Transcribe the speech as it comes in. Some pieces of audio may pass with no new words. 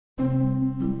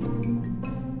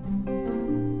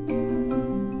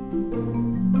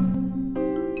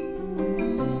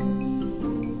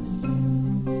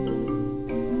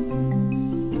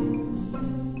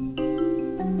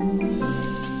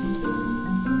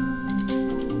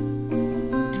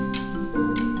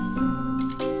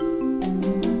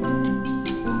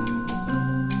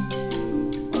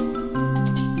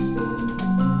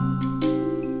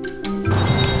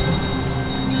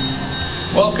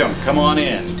welcome. Come on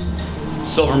in.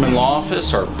 Silverman Law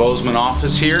Office, our Bozeman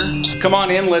office here. Come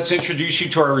on in, let's introduce you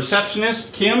to our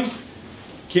receptionist, Kim.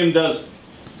 Kim does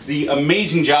the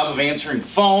amazing job of answering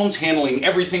phones, handling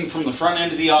everything from the front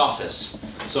end of the office.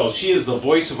 So she is the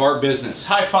voice of our business.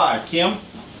 High five, Kim.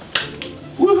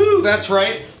 Woohoo, that's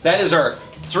right. That is our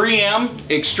 3M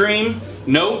Extreme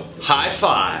Note High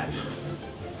Five.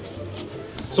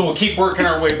 So we'll keep working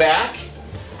our way back.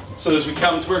 So as we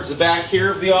come towards the back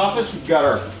here of the office, we've got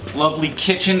our lovely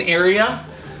kitchen area.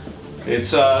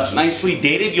 It's nicely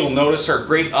dated. You'll notice our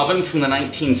great oven from the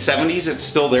 1970s. It's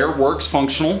still there, works,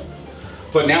 functional.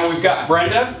 But now we've got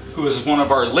Brenda, who is one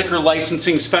of our liquor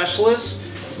licensing specialists,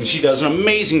 and she does an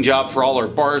amazing job for all our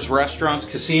bars, restaurants,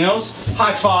 casinos.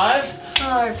 High five.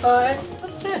 High five.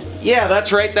 What's this? Yeah,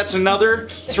 that's right. That's another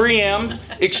 3M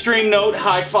Extreme Note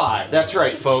High Five. That's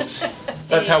right, folks.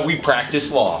 That's how we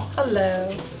practice law.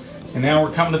 Hello. And now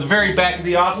we're coming to the very back of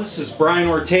the office. This is Brian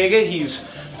Ortega. He's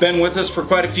been with us for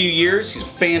quite a few years. He's a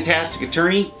fantastic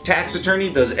attorney, tax attorney,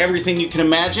 does everything you can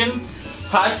imagine.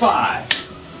 High five.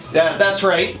 That's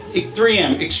right,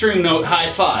 3M Extreme Note High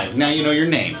Five. Now you know your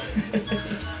name.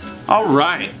 All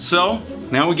right, so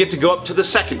now we get to go up to the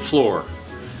second floor.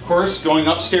 Of course, going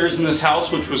upstairs in this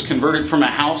house, which was converted from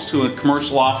a house to a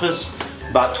commercial office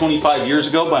about 25 years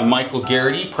ago by Michael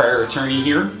Garrity, prior attorney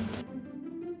here.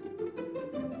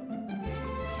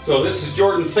 So this is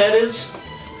Jordan Fedez.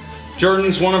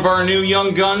 Jordan's one of our new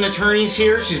young gun attorneys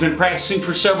here. She's been practicing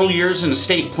for several years in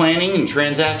estate planning and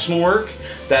transactional work.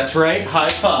 That's right, high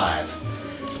five.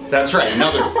 That's right,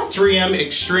 another 3M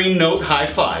Extreme Note High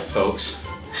Five, folks.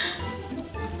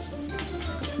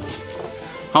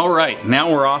 All right,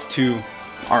 now we're off to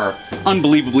our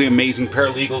unbelievably amazing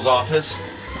paralegal's office.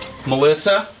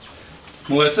 Melissa.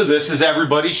 Melissa, this is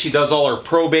everybody. She does all our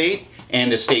probate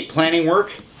and estate planning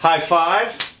work. High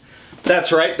five.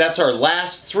 That's right, that's our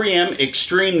last 3M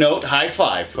Extreme Note High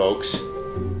Five, folks.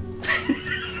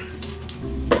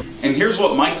 And here's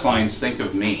what my clients think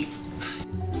of me.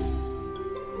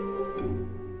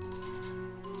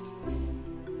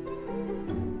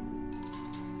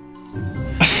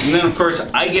 And then of course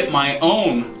I get my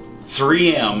own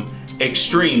 3M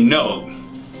Extreme Note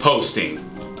posting.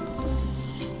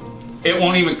 It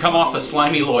won't even come off a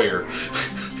slimy lawyer.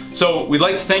 So we'd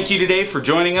like to thank you today for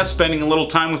joining us, spending a little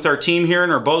time with our team here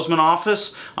in our Bozeman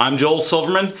office. I'm Joel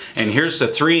Silverman, and here's to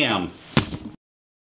 3M.